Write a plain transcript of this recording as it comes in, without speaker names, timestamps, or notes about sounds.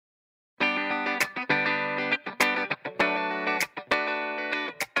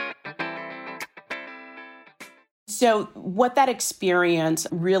So what that experience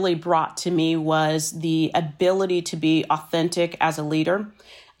really brought to me was the ability to be authentic as a leader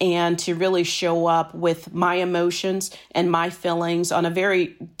and to really show up with my emotions and my feelings on a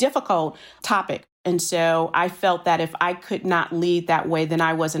very difficult topic. And so I felt that if I could not lead that way, then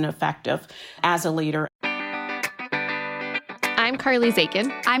I wasn't effective as a leader. I'm Carly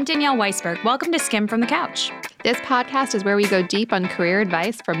Zakin. I'm Danielle Weisberg. Welcome to Skim from the Couch. This podcast is where we go deep on career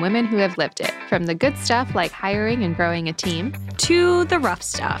advice from women who have lived it, from the good stuff like hiring and growing a team, to the rough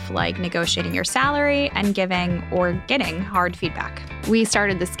stuff like negotiating your salary and giving or getting hard feedback. We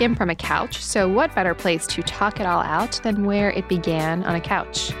started the Skim from a Couch, so what better place to talk it all out than where it began on a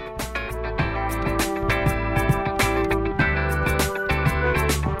couch?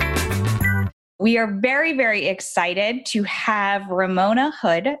 We are very, very excited to have Ramona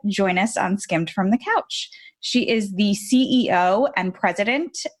Hood join us on Skimmed from the Couch. She is the CEO and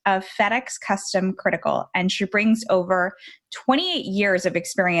president of FedEx Custom Critical, and she brings over 28 years of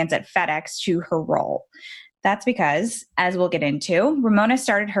experience at FedEx to her role. That's because, as we'll get into, Ramona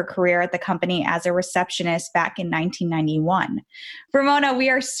started her career at the company as a receptionist back in 1991. Ramona,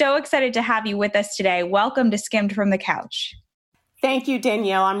 we are so excited to have you with us today. Welcome to Skimmed from the Couch. Thank you,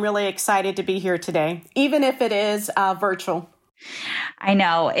 Danielle. I'm really excited to be here today, even if it is virtual. I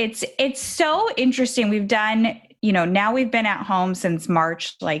know. It's so interesting. We've done, now we've been at home since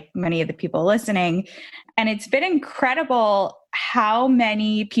March, like many of the people listening, and it's been incredible how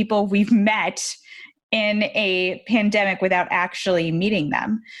many people we've met in a pandemic without actually meeting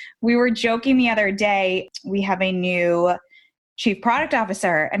them. We were joking the other day, we have a new chief product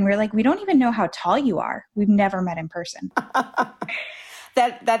officer, and we're like, we don't even know how tall you are. We've never met in person.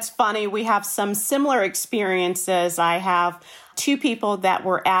 That's funny. We have some similar experiences. I have two people that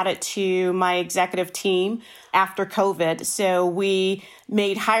were added to my executive team after COVID. So we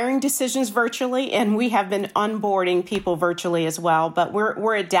made hiring decisions virtually, and we have been onboarding people virtually as well. But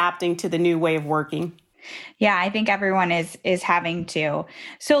we're adapting to the new way of working. Yeah, I think everyone is having to.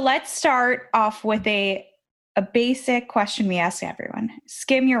 So let's start off with a basic question we ask everyone.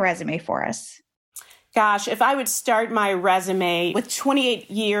 Skim your resume for us. Gosh, if I would start my resume with 28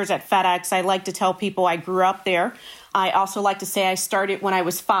 years at FedEx, I like to tell people I grew up there. I also like to say I started when I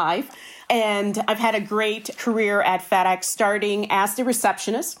was 5. And I've had a great career at FedEx, starting as the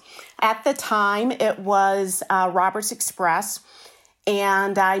receptionist. At the time, it was Roberts Express.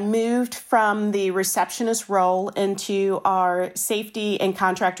 And I moved from the receptionist role into our safety and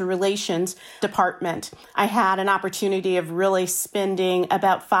contractor relations department. I had an opportunity of really spending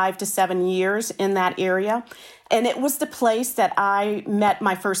about 5 to 7 years in that area. And it was the place that I met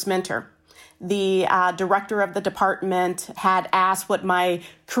my first mentor. The director of the department had asked what my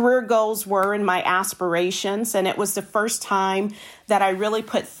career goals were and my aspirations. And it was the first time that I really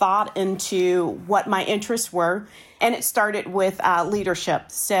put thought into what my interests were. And it started with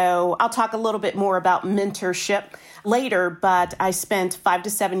leadership. So I'll talk a little bit more about mentorship later, but I spent 5 to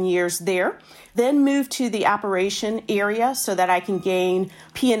 7 years there, then moved to the operation area so that I can gain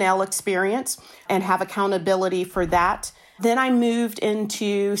P&L experience and have accountability for that. Then I moved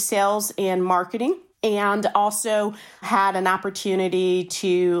into sales and marketing and also had an opportunity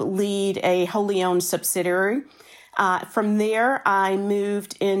to lead a wholly owned subsidiary. From there, I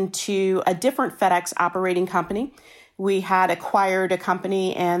moved into a different FedEx operating company. We had acquired a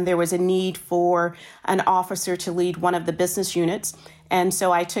company and there was a need for an officer to lead one of the business units. And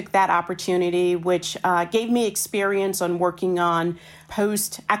so I took that opportunity, which gave me experience on working on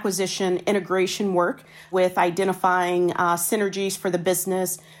post-acquisition integration work with identifying synergies for the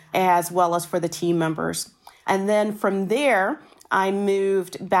business as well as for the team members. And then from there, I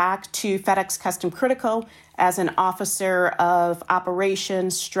moved back to FedEx Custom Critical as an officer of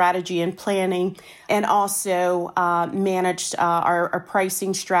operations, strategy, and planning, and also managed our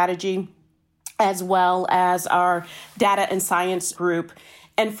pricing strategy, as well as our data and science group.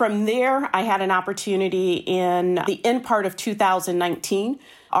 And from there, I had an opportunity in the end part of 2019.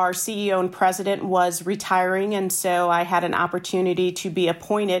 Our CEO and president was retiring, and so I had an opportunity to be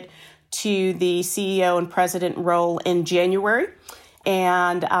appointed to the CEO and president role in January,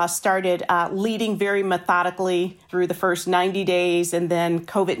 and started leading very methodically through the first 90 days, and then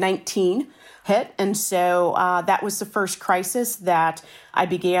COVID-19 hit. And so that was the first crisis that I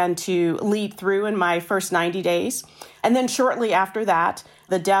began to lead through in my first 90 days. And then shortly after that,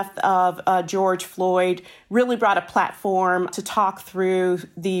 the death of George Floyd really brought a platform to talk through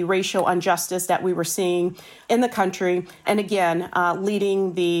the racial injustice that we were seeing in the country. And again,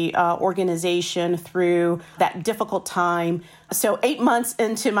 leading the organization through that difficult time. So 8 months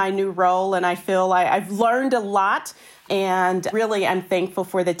into my new role, and I feel I've learned a lot And really, I'm thankful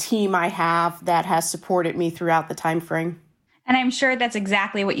for the team I have that has supported me throughout the time frame. And I'm sure that's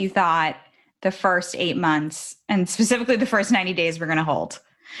exactly what you thought the first 8 months and specifically the first 90 days were going to hold.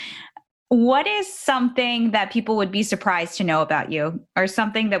 What is something that people would be surprised to know about you, or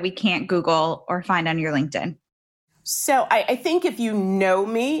something that we can't Google or find on your LinkedIn? So I think if you know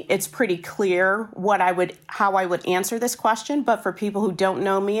me, it's pretty clear how I would answer this question. But for people who don't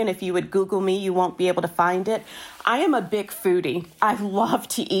know me, and if you would Google me, you won't be able to find it. I am a big foodie. I love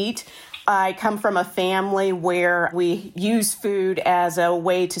to eat. I come from a family where we use food as a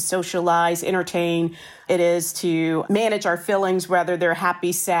way to socialize, entertain. It is to manage our feelings, whether they're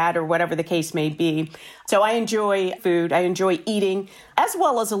happy, sad, or whatever the case may be. So I enjoy food. I enjoy eating, as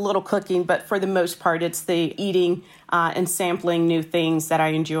well as a little cooking. But for the most part, it's the eating and sampling new things that I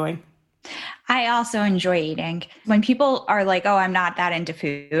enjoy. I also enjoy eating. When people are like, oh, I'm not that into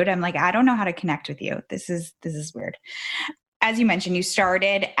food, I'm like, I don't know how to connect with you. This is weird. As you mentioned, you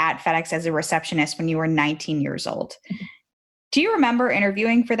started at FedEx as a receptionist when you were 19 years old. Do you remember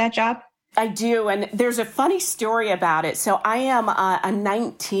interviewing for that job? I do. And there's a funny story about it. So I am a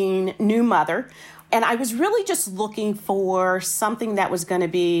 19 new mother, and I was really just looking for something that was going to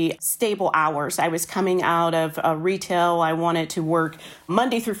be stable hours. I was coming out of retail. I wanted to work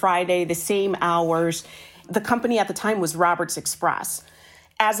Monday through Friday, the same hours. The company at the time was Roberts Express.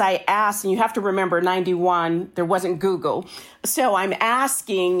 As I asked, and you have to remember, 91, there wasn't Google. So I'm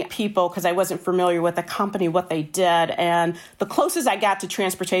asking people, because I wasn't familiar with the company, what they did. And the closest I got to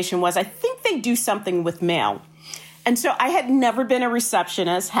transportation was, I think they do something with mail. And so I had never been a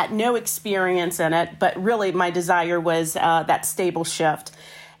receptionist, had no experience in it, but really my desire was that stable shift.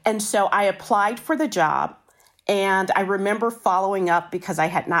 And so I applied for the job. And I remember following up because I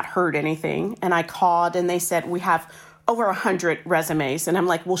had not heard anything. And I called and they said, we have over 100 resumes. And I'm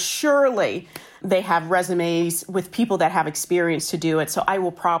like, well, surely they have resumes with people that have experience to do it. So I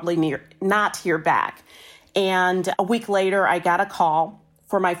will probably not hear back. And a week later, I got a call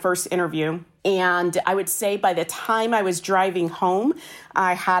for my first interview. And I would say by the time I was driving home,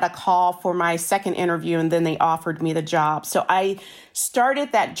 I had a call for my second interview, and then they offered me the job. So I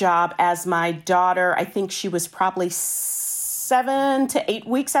started that job as my daughter, I think she was probably 7 to 8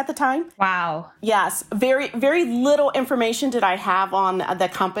 weeks at the time. Wow. Yes. Very, very little information did I have on the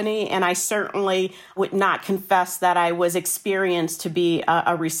company. And I certainly would not confess that I was experienced to be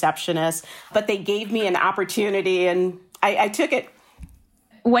a receptionist, but they gave me an opportunity and I took it.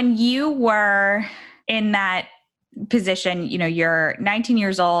 When you were in that position, you're 19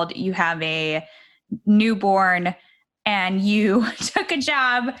 years old, you have a newborn, and you took a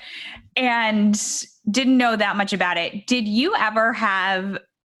job and didn't know that much about it. Did you ever have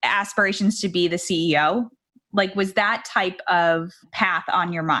aspirations to be the CEO? Like, was that type of path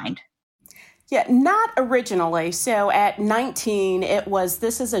on your mind? Yeah, not originally. So at 19,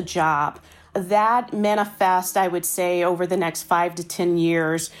 this is a job. That manifests, I would say, over the next 5 to 10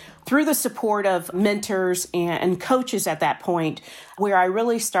 years through the support of mentors and coaches at that point, where I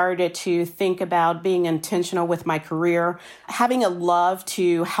really started to think about being intentional with my career, having a love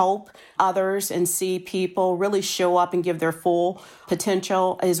to help others and see people really show up and give their full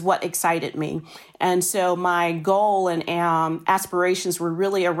potential is what excited me. And so my goal and aspirations were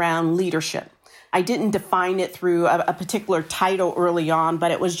really around leadership. I didn't define it through a particular title early on, but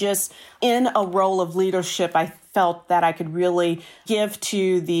it was just in a role of leadership. I felt that I could really give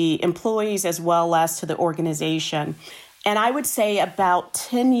to the employees as well as to the organization. And I would say about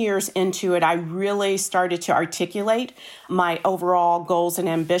 10 years into it, I really started to articulate my overall goals and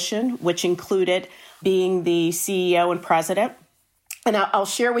ambition, which included being the CEO and president. And I'll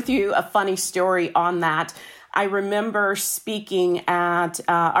share with you a funny story on that. I remember speaking at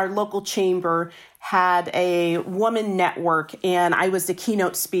our local chamber, had a woman network, and I was the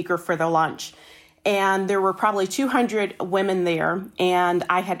keynote speaker for the lunch. And there were probably 200 women there. And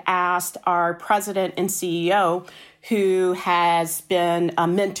I had asked our president and CEO, who has been a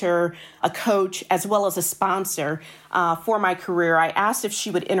mentor, a coach, as well as a sponsor for my career, I asked if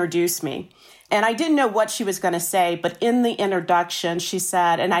she would introduce me. And I didn't know what she was going to say, but in the introduction, she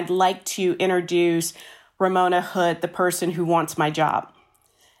said, and I'd like to introduce Ramona Hood, the person who wants my job.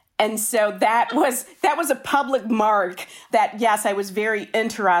 And so that was a public mark that, yes, I was very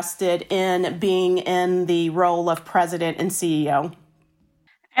interested in being in the role of president and CEO.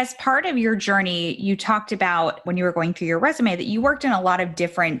 As part of your journey, you talked about when you were going through your resume that you worked in a lot of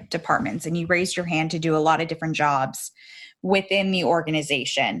different departments and you raised your hand to do a lot of different jobs within the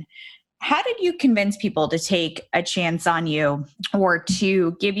organization. How did you convince people to take a chance on you or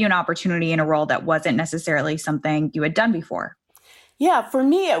to give you an opportunity in a role that wasn't necessarily something you had done before? Yeah, for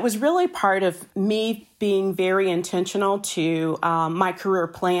me, it was really part of me being very intentional to my career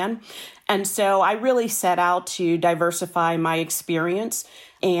plan. And so I really set out to diversify my experience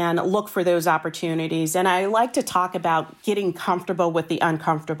and look for those opportunities. And I like to talk about getting comfortable with the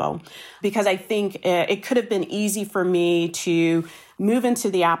uncomfortable, because I think it could have been easy for me to move into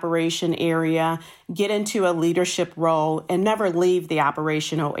the operation area, get into a leadership role, and never leave the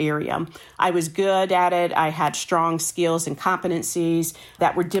operational area. I was good at it. I had strong skills and competencies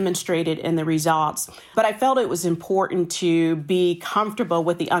that were demonstrated in the results. But I felt it was important to be comfortable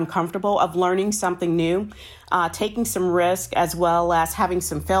with the uncomfortable of learning something new, taking some risk, as well as having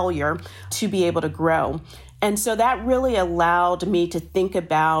some failure to be able to grow. And so that really allowed me to think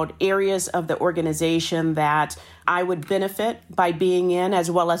about areas of the organization that I would benefit by being in,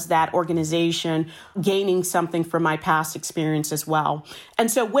 as well as that organization gaining something from my past experience as well. And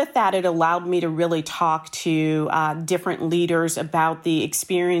so with that, it allowed me to really talk to different leaders about the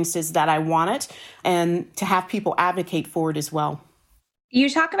experiences that I wanted and to have people advocate for it as well. You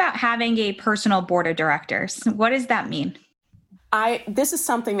talk about having a personal board of directors. What does that mean? This is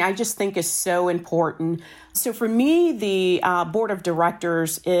something I just think is so important. So for me, the board of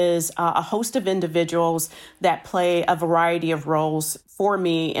directors is a host of individuals that play a variety of roles for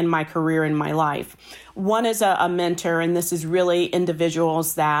me in my career, in my life. One is a mentor, and this is really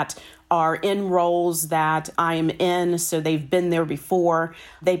individuals that are in roles that I'm in, so they've been there before.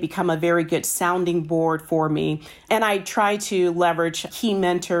 They become a very good sounding board for me. And I try to leverage key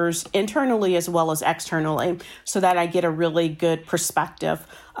mentors internally as well as externally so that I get a really good perspective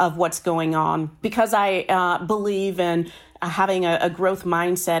of what's going on. Because I believe in having a growth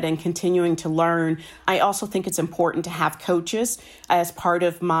mindset and continuing to learn, I also think it's important to have coaches as part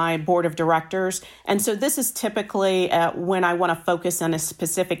of my board of directors. And so this is typically when I want to focus on a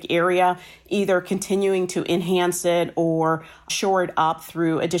specific area, either continuing to enhance it or shore it up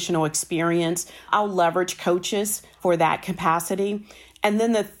through additional experience. I'll leverage coaches for that capacity. And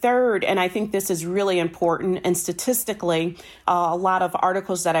then the third, and I think this is really important, and statistically, a lot of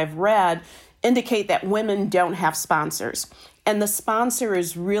articles that I've read indicate that women don't have sponsors. And the sponsor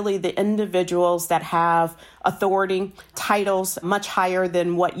is really the individuals that have authority, titles much higher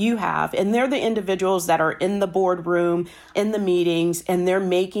than what you have. And they're the individuals that are in the boardroom, in the meetings, and they're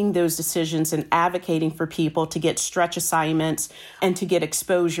making those decisions and advocating for people to get stretch assignments and to get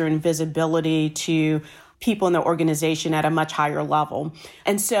exposure and visibility to people in the organization at a much higher level.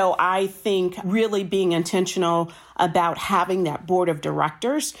 And so I think really being intentional about having that board of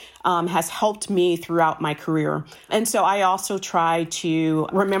directors has helped me throughout my career. And so I also try to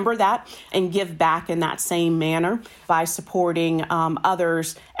remember that and give back in that same manner by supporting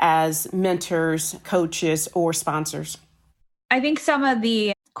others as mentors, coaches, or sponsors. I think some of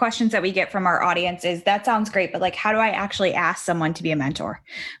the questions that we get from our audience is, that sounds great, but like, how do I actually ask someone to be a mentor?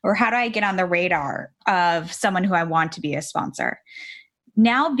 Or how do I get on the radar of someone who I want to be a sponsor?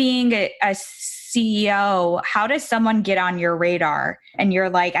 Now being a CEO, how does someone get on your radar? And you're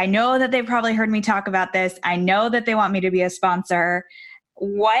like, I know that they've probably heard me talk about this. I know that they want me to be a sponsor.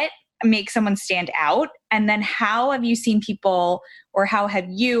 What makes someone stand out? And then how have you seen people, or how have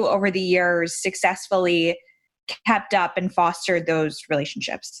you over the years successfully kept up and fostered those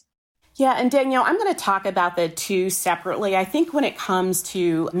relationships? Yeah, and Danielle, I'm going to talk about the two separately. I think when it comes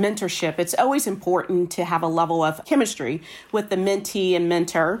to mentorship, it's always important to have a level of chemistry with the mentee and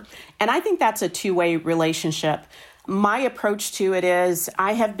mentor. And I think that's a two-way relationship. My approach to it is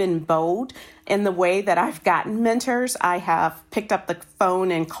I have been bold in the way that I've gotten mentors. I have picked up the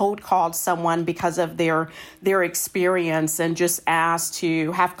phone and cold called someone because of their experience and just asked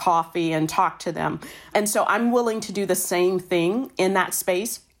to have coffee and talk to them. And so I'm willing to do the same thing in that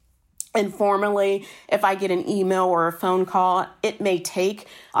space. Informally, if I get an email or a phone call, it may take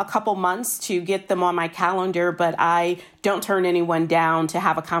a couple months to get them on my calendar, but I don't turn anyone down to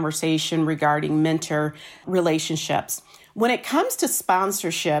have a conversation regarding mentor relationships. When it comes to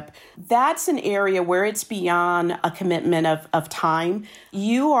sponsorship, that's an area where it's beyond a commitment of time.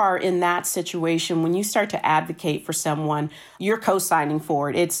 You are in that situation when you start to advocate for someone, you're co-signing for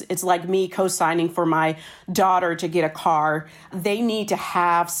it. It's like me co-signing for my daughter to get a car. They need to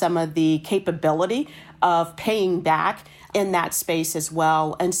have some of the capability of paying back in that space as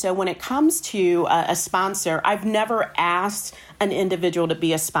well. And so when it comes to a sponsor, I've never asked an individual to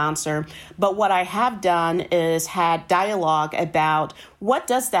be a sponsor, but what I have done is had dialogue about what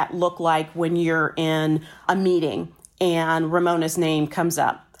does that look like when you're in a meeting and Ramona's name comes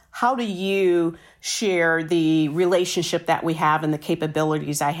up. How do you share the relationship that we have and the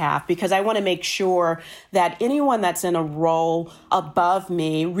capabilities I have? Because I want to make sure that anyone that's in a role above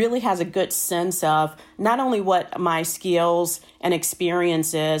me really has a good sense of not only what my skills and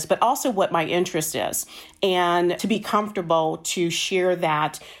experience is, but also what my interest is. And to be comfortable to share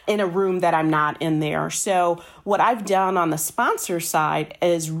that in a room that I'm not in there. So what I've done on the sponsor side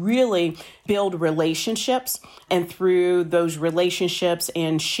is really build relationships, and through those relationships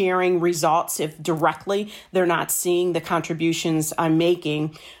and sharing results, if directly they're not seeing the contributions I'm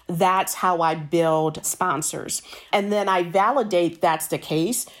making, that's how I build sponsors. And then I validate that's the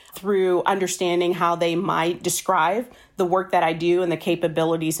case through understanding how they might describe the work that I do and the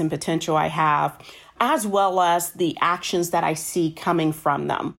capabilities and potential I have, as well as the actions that I see coming from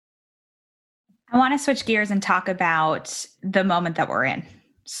them. I want to switch gears and talk about the moment that we're in.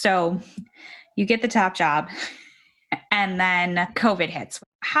 So you get the top job and then COVID hits.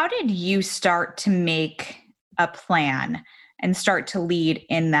 How did you start to make a plan and start to lead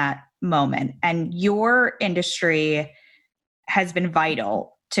in that moment? And your industry has been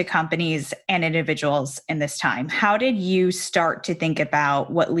vital to companies and individuals in this time. How did you start to think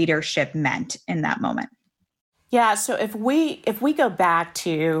about what leadership meant in that moment? Yeah, so if we go back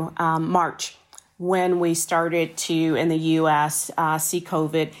to March, when we started to, in the U.S., see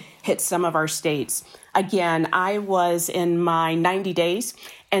COVID hit some of our states. Again, I was in my 90 days,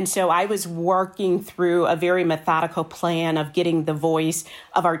 and so I was working through a very methodical plan of getting the voice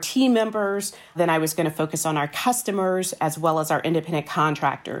of our team members. Then I was going to focus on our customers as well as our independent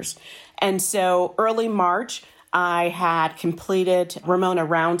contractors. And so early March, I had completed Ramona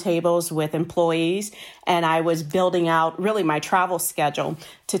roundtables with employees, and I was building out really my travel schedule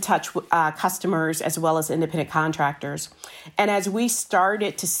to touch customers as well as independent contractors. And as we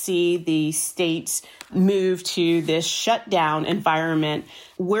started to see the states move to this shutdown environment,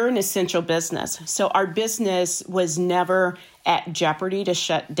 we're an essential business. So our business was never at jeopardy to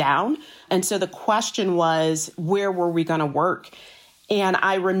shut down. And so the question was, where were we going to work? And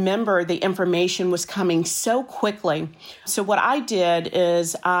I remember the information was coming so quickly. So what I did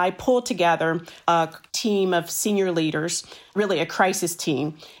is I pulled together a team of senior leaders, really a crisis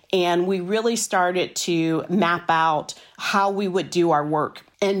team, and we really started to map out how we would do our work.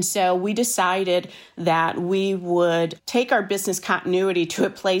 And so we decided that we would take our business continuity to a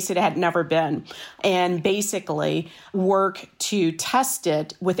place it had never been and basically work to test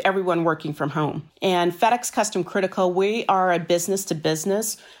it with everyone working from home. And FedEx Custom Critical, we are a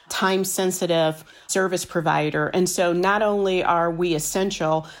business-to-business, time-sensitive service provider. And so not only are we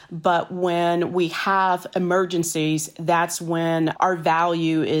essential, but when we have emergencies, that's when our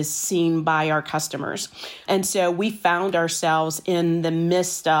value is seen by our customers. And so we found ourselves in the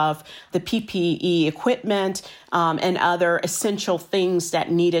midst of the PPE equipment and other essential things that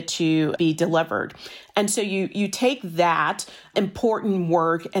needed to be delivered. And so you take that important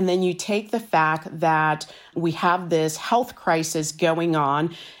work, and then you take the fact that we have this health crisis going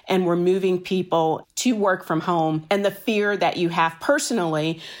on, and we're moving people to work from home, and the fear that you have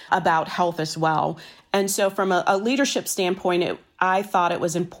personally about health as well. And so from a leadership standpoint, I thought it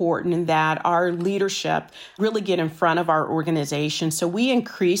was important that our leadership really get in front of our organization. So we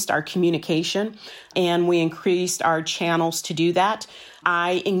increased our communication and we increased our channels to do that.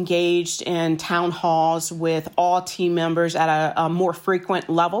 I engaged in town halls with all team members at a more frequent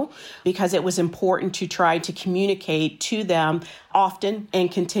level because it was important to try to communicate to them often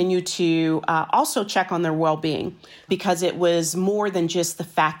and continue to also check on their well-being, because it was more than just the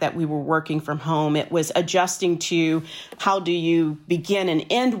fact that we were working from home. It was adjusting to how do you begin and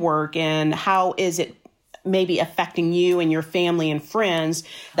end work, and how is it maybe affecting you and your family and friends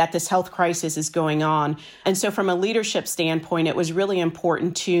that this health crisis is going on. And so from a leadership standpoint, it was really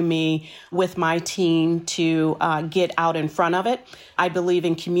important to me with my team to get out in front of it. I believe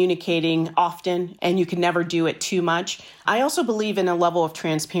in communicating often, and you can never do it too much. I also believe in a level of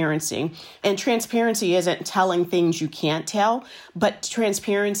transparency. And transparency isn't telling things you can't tell, but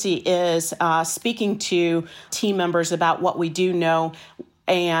transparency is speaking to team members about what we do know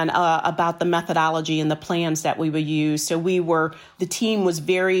and about the methodology and the plans that we would use. So the team was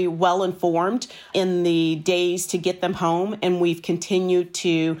very well informed in the days to get them home, and we've continued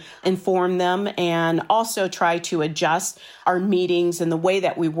to inform them and also try to adjust our meetings and the way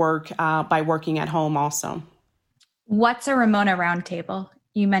that we work by working at home also. What's a Ramona roundtable?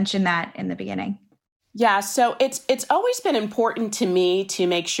 You mentioned that in the beginning. Yeah, so it's always been important to me to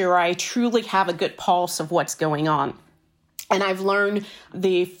make sure I truly have a good pulse of what's going on. And I've learned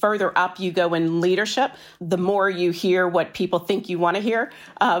the further up you go in leadership, the more you hear what people think you want to hear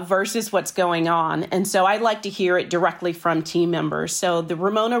versus what's going on. And so I like to hear it directly from team members. So the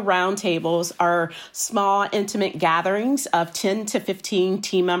Ramona Roundtables are small, intimate gatherings of 10 to 15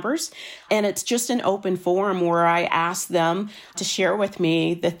 team members. And it's just an open forum where I ask them to share with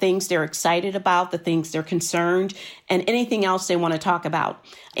me the things they're excited about, the things they're concerned, and anything else they want to talk about.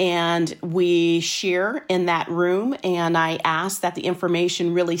 And we share in that room, and I ask that the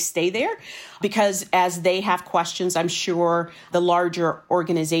information really stay there because as they have questions, I'm sure the larger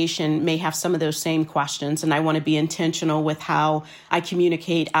organization may have some of those same questions. And I want to be intentional with how I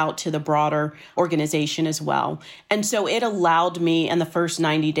communicate out to the broader organization as well. And so it allowed me in the first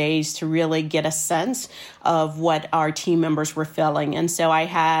 90 days to really get a sense of what our team members were feeling. And so I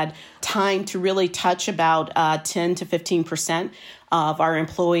had time to really touch about 10 to 15% of our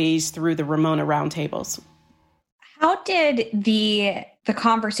employees through the Ramona Roundtables. How did the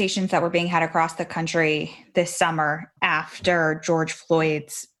conversations that were being had across the country this summer after George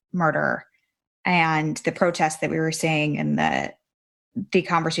Floyd's murder and the protests that we were seeing and the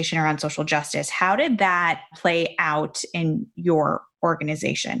conversation around social justice, how did that play out in your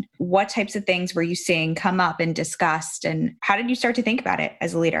organization? What types of things were you seeing come up and discussed, and how did you start to think about it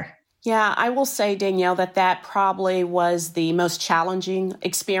as a leader? Yeah, I will say, Danielle, that probably was the most challenging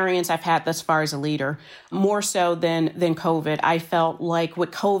experience I've had thus far as a leader, more so than COVID. I felt like with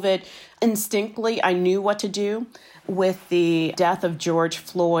COVID, instinctively, I knew what to do. With the death of George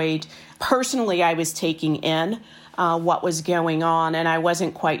Floyd, personally, I was taking in what was going on, and I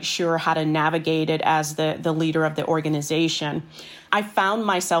wasn't quite sure how to navigate it as the leader of the organization. I found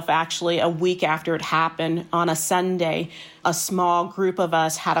myself actually a week after it happened on a Sunday, a small group of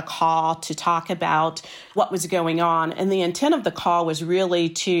us had a call to talk about what was going on. And the intent of the call was really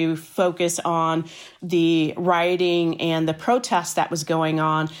to focus on the rioting and the protest that was going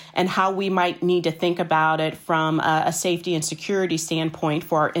on and how we might need to think about it from a safety and security standpoint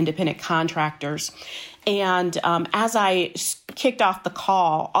for our independent contractors. And as I kicked off the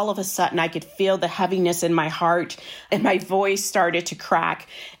call, all of a sudden I could feel the heaviness in my heart and my voice started to crack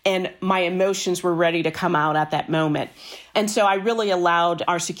and my emotions were ready to come out at that moment. And so I really allowed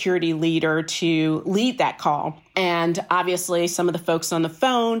our security leader to lead that call. And obviously some of the folks on the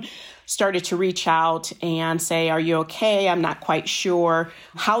phone started to reach out and say, "Are you okay? I'm not quite sure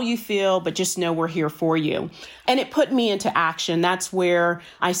how you feel, but just know we're here for you." And it put me into action. That's where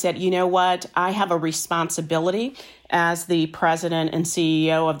I said, you know what? I have a responsibility as the president and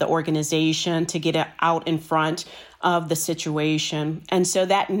CEO of the organization to get out in front of the situation. And so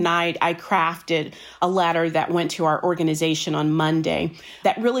that night, I crafted a letter that went to our organization on Monday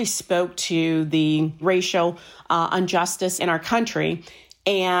that really spoke to the racial injustice in our country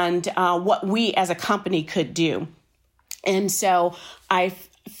and what we as a company could do. And so I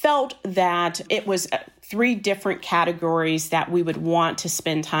felt that it was 3 different categories that we would want to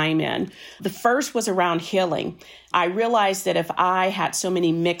spend time in. The first was around healing. I realized that if I had so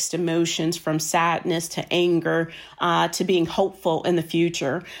many mixed emotions from sadness to anger to being hopeful in the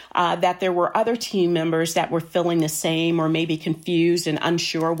future, that there were other team members that were feeling the same or maybe confused and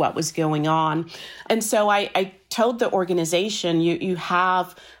unsure what was going on. And so I told the organization, you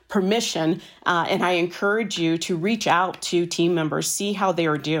have permission, and I encourage you to reach out to team members, see how they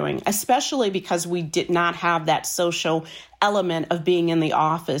are doing, especially because we did not have that social element of being in the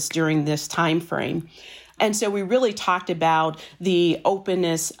office during this time frame. And so we really talked about the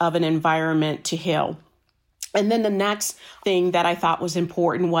openness of an environment to heal. And then the next thing that I thought was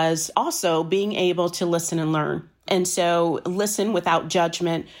important was also being able to listen and learn. And so listen without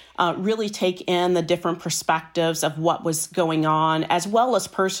judgment, really take in the different perspectives of what was going on, as well as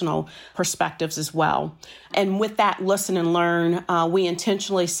personal perspectives as well. And with that listen and learn, we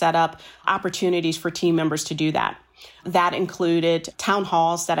intentionally set up opportunities for team members to do that. That included town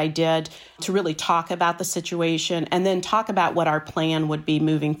halls that I did to really talk about the situation and then talk about what our plan would be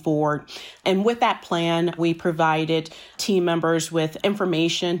moving forward. And with that plan, we provided team members with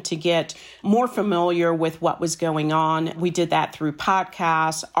information to get more familiar with what was going on. We did that through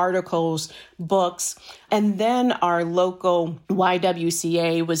podcasts, articles, books. And then our local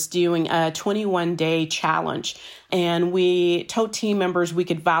YWCA was doing a 21-day challenge. And we told team members we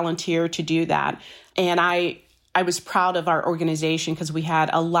could volunteer to do that. And I was proud of our organization because we had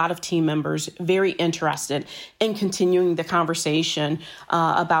a lot of team members very interested in continuing the conversation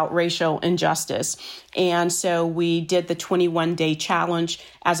about racial injustice. And so we did the 21-day challenge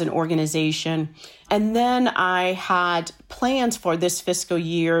as an organization. And then I had plans for this fiscal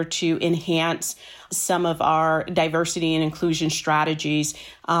year to enhance some of our diversity and inclusion strategies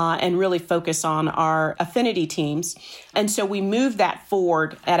and really focus on our affinity teams. And so we moved that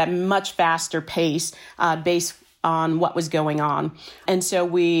forward at a much faster pace based on what was going on. And so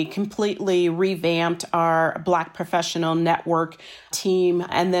we completely revamped our Black Professional Network team.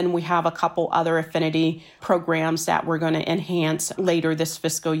 And then we have a couple other affinity programs that we're going to enhance later this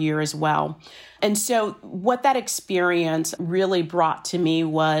fiscal year as well. And so what that experience really brought to me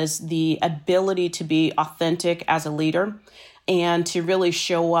was the ability to be authentic as a leader and to really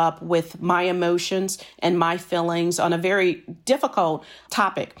show up with my emotions and my feelings on a very difficult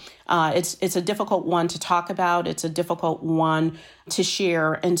topic. It's a difficult one to talk about. It's a difficult one to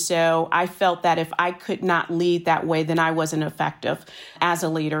share. And so I felt that if I could not lead that way, then I wasn't effective as a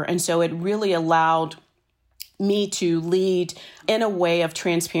leader. And so it really allowed me to lead in a way of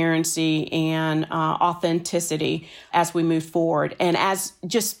transparency and authenticity as we move forward. And as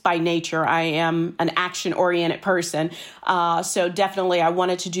just by nature, I am an action-oriented person. So definitely I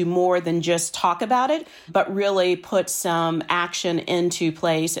wanted to do more than just talk about it, but really put some action into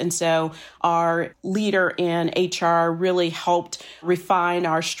place. And so our leader in HR really helped refine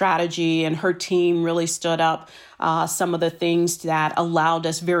our strategy, and her team really stood up some of the things that allowed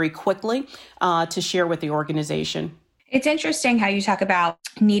us very quickly to share with the organization. It's interesting how you talk about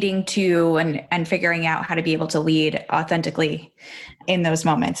needing to and figuring out how to be able to lead authentically in those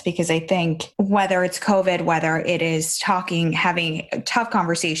moments, because I think whether it's COVID, whether it is having tough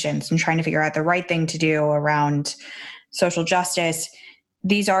conversations and trying to figure out the right thing to do around social justice,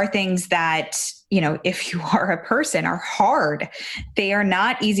 these are things that, if you are a person, are hard. They are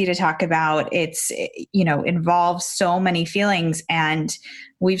not easy to talk about. It's, involves so many feelings. And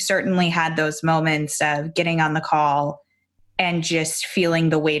we've certainly had those moments of getting on the call and just feeling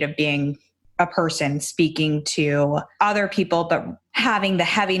the weight of being a person speaking to other people, but having the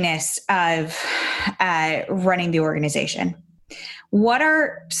heaviness of running the organization. What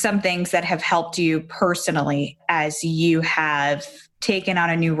are some things that have helped you personally as you have taken on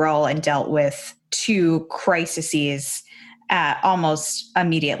a new role and dealt with two crises almost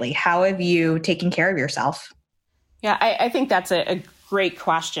immediately? How have you taken care of yourself? Yeah, I think that's a great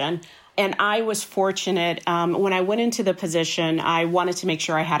question. And I was fortunate when I went into the position, I wanted to make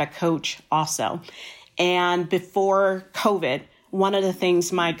sure I had a coach also. And before COVID, one of the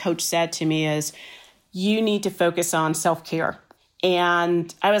things my coach said to me is, you need to focus on self-care.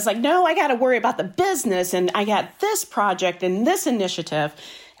 And I was like, no, I got to worry about the business, and I got this project and this initiative.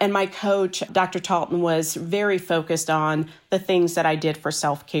 And my coach, Dr. Talton, was very focused on the things that I did for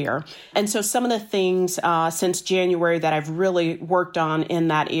self-care. And so some of the things since January that I've really worked on in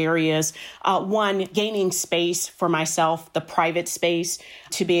that area is, one, gaining space for myself, the private space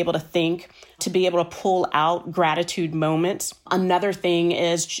to be able to think, to be able to pull out gratitude moments. Another thing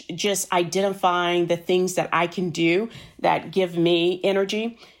is just identifying the things that I can do that give me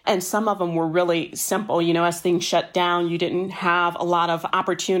energy. And some of them were really simple. As things shut down, you didn't have a lot of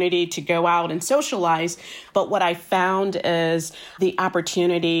opportunity to go out and socialize. But what I found is the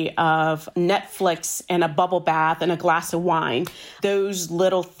opportunity of Netflix and a bubble bath and a glass of wine. Those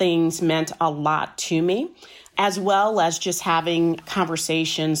little things meant a lot to me, as well as just having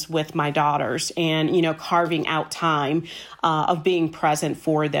conversations with my daughters and, carving out time of being present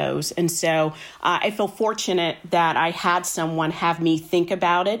for those. And so I feel fortunate that I had someone have me think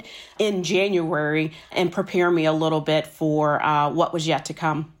about it in January and prepare me a little bit for what was yet to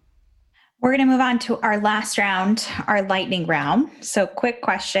come. We're going to move on to our last round, our lightning round. So quick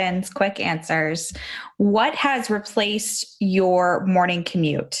questions, quick answers. What has replaced your morning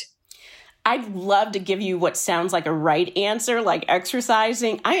commute? I'd love to give you what sounds like a right answer, like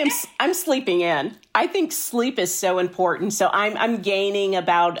exercising. I'm sleeping in. I think sleep is so important. So I'm gaining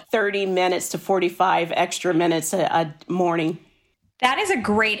about 30 minutes to 45 extra minutes a morning. That is a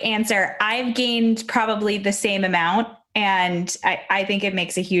great answer. I've gained probably the same amount, and I think it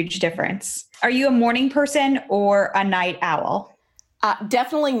makes a huge difference. Are you a morning person or a night owl?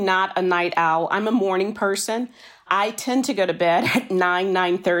 Definitely not a night owl. I'm a morning person. I tend to go to bed at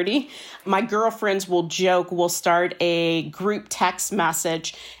 9:30. My girlfriends will joke, we'll start a group text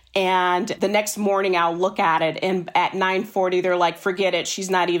message, and the next morning I'll look at it, and at 9:40, they're like, forget it. She's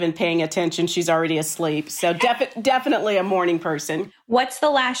not even paying attention. She's already asleep. So definitely a morning person. What's the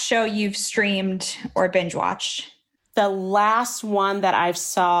last show you've streamed or binge watched? The last one that I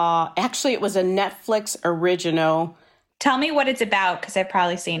saw, actually, it was a Netflix original. Tell me what it's about, because I've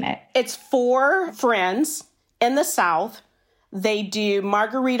probably seen it. It's 4 friends in the South. They do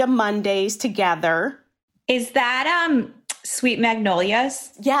Margarita Mondays together. Is that Sweet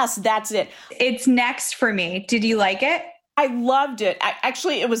Magnolias? Yes, that's it. It's next for me. Did you like it? I loved it.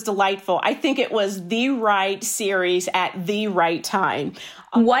 Actually, it was delightful. I think it was the right series at the right time.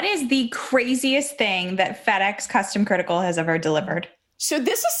 What is the craziest thing that FedEx Custom Critical has ever delivered? So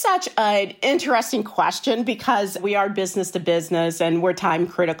this is such an interesting question because we are business to business and we're time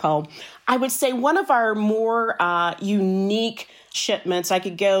critical. I would say one of our more unique shipments I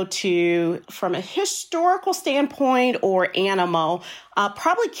could go to from a historical standpoint or animal,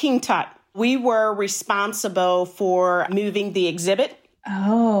 probably King Tut. We were responsible for moving the exhibit.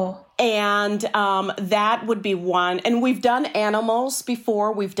 Oh. And that would be one. And we've done animals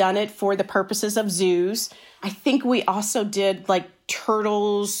before. We've done it for the purposes of zoos. I think we also did like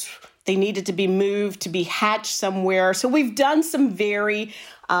turtles. They needed to be moved to be hatched somewhere. So we've done some very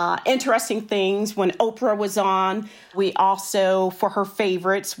interesting things. When Oprah was on, we also, for her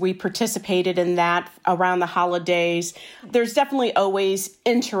favorites, we participated in that around the holidays. There's definitely always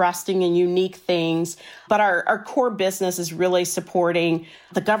interesting and unique things, but our core business is really supporting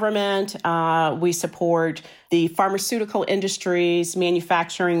the government. We support the pharmaceutical industries,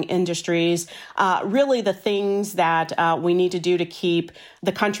 manufacturing industries, really the things that we need to do to keep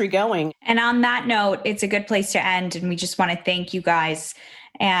the country going. And on that note, it's a good place to end. And we just want to thank you guys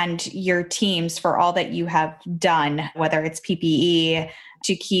and your teams for all that you have done, whether it's PPE,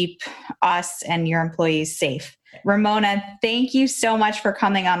 to keep us and your employees safe. Ramona, thank you so much for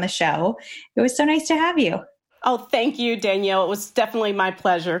coming on the show. It was so nice to have you. Oh, thank you, Danielle. It was definitely my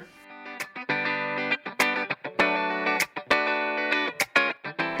pleasure.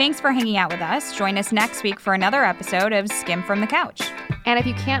 Thanks for hanging out with us. Join us next week for another episode of Skim from the Couch. And if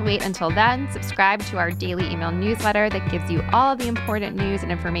you can't wait until then, subscribe to our daily email newsletter that gives you all the important news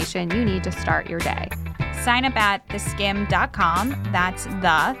and information you need to start your day. Sign up at theskim.com. That's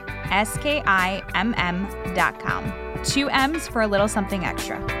the SKIMM.com. 2 M's for a little something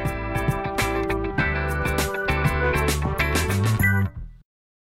extra.